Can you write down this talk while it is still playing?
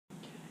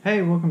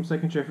Hey, welcome to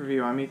Second Shift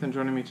Review. I'm Ethan.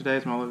 Joining me today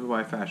is my lovely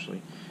wife,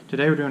 Ashley.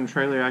 Today we're doing a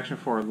trailer reaction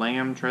for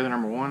Lamb, trailer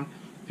number 1.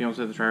 If you want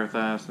to see the trailer with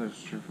us, there's a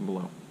from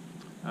below.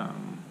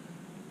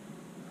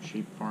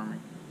 Sheep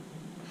farming.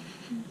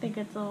 I think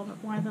it's a little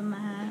bit more than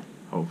that.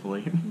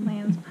 Hopefully.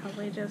 Lamb's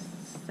probably just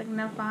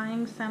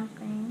signifying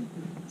something.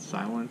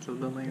 Silence of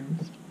the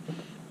Lambs.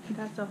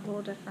 That's a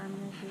whole different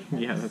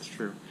movie. Yeah, that's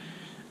true.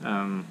 I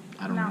don't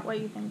know. Not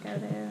what you think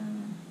it is.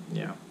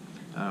 Yeah.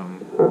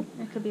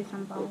 It could be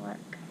symbolic.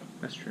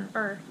 That's true.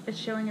 Or it's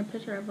showing a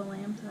picture of a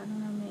lamb, so I don't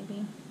know,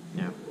 maybe.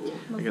 Yeah.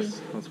 We'll I guess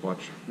see. let's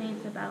watch. Maybe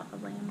it's about a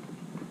lamb.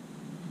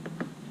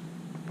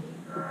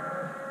 But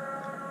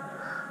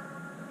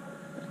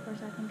of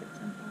course, I think it's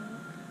symbolic.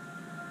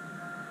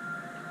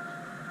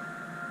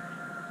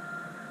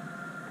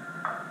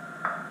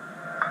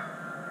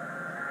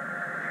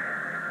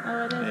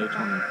 Oh, it is.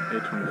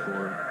 A24.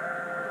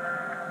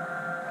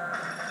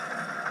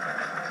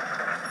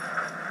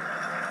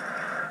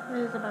 It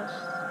is about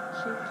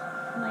sheep,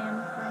 lamb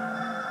farming.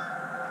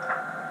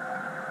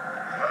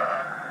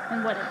 And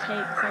what it takes,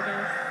 I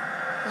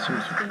guess.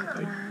 Seems being like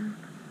born.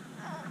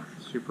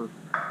 super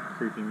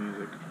creepy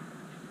music.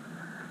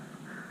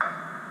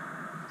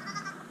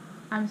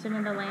 I'm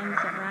assuming the lamb's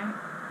it, right?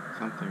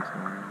 Something's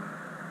going on.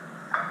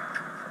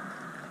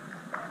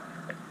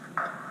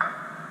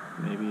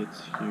 Maybe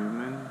it's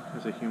human.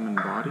 Has a human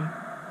body.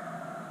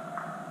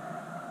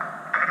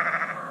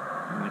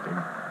 And like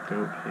a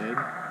goat head.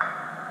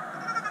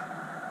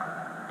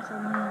 It's a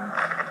lamb.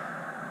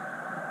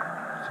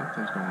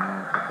 Something's going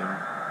on with it there.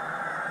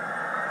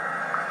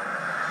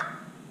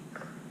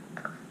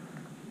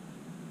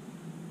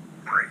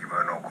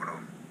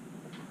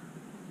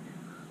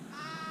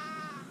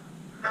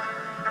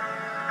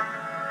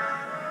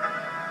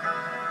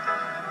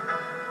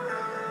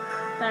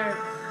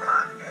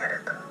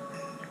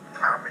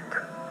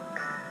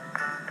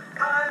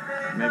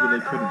 Maybe they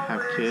couldn't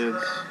have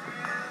kids,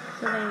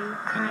 So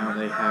and now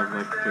they have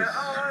like this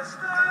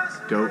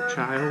goat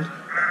child?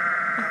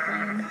 It's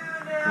lamb.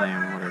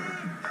 Lamb, whatever.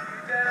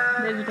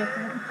 They're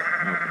different.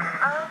 Okay.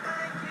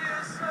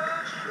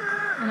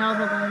 And all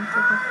the lambs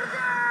are different.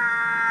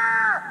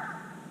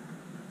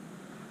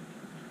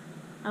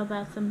 Oh,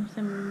 that's some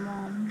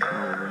mom.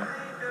 Probably.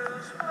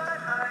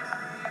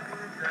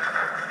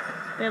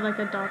 They like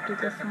adopted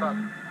this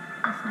lamb.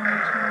 It's not a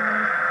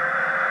child.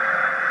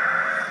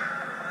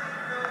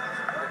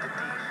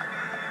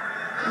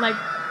 Like,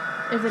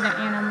 is it an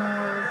animal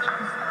or a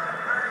child?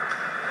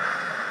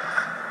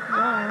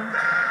 Whoa.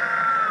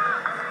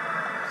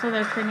 So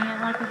they're treating it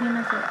like a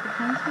human so it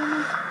becomes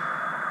human?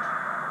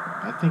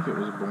 I think it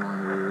was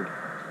born weird.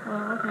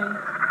 Well, okay.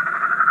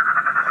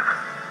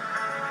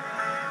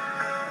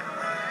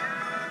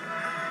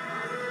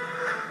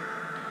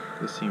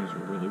 This seems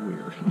really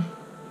weird.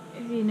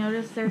 If you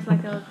notice, there's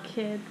like a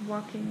kid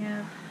walking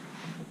up.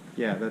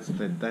 Yeah, that's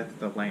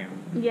the lamb.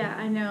 Yeah,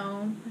 I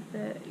know.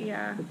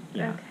 Yeah.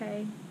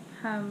 Okay.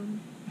 I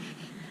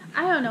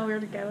don't know where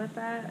to go with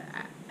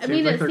that. I Seems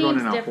mean, like it they're seems going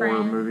in a different.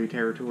 horror movie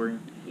territory.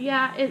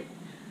 Yeah,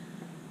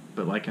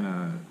 But like in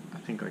I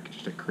think like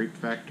just a creep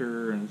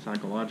factor and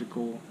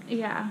psychological.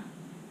 Yeah.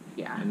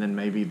 Yeah. And then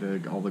maybe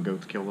all the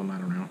goats kill them. I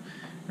don't know.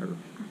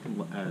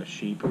 Or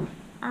sheep.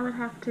 I would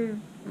have to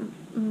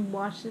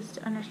watch this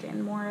to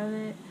understand more of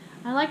it.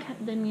 I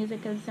like the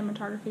music and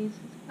cinematography.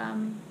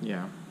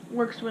 Yeah.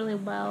 Works really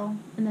well,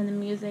 and then the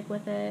music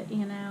with it,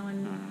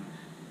 and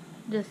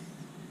just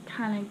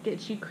kind of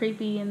gets you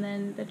creepy, and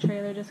then the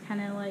trailer just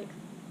kind of like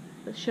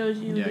shows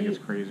you it gets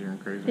crazier and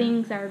crazier.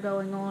 Things that are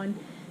going on,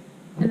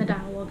 and the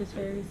dialogue is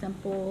very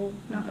simple,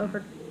 not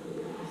over,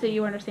 so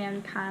you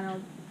understand, kind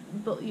of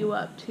built you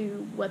up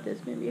to what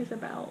this movie is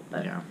about.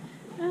 But yeah.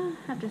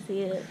 Have to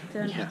see it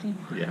to understand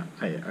more. Yeah,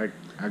 I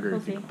agree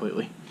with you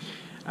completely.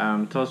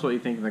 Tell us what you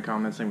think in the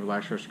comments. Leave a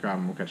like, share, subscribe,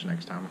 and we'll catch you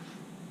next time.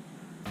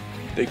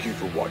 Thank you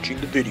for watching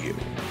the video.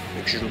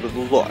 Make sure to leave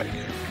a like,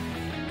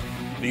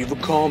 leave a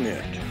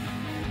comment,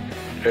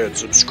 and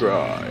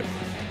subscribe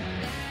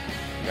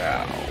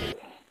now.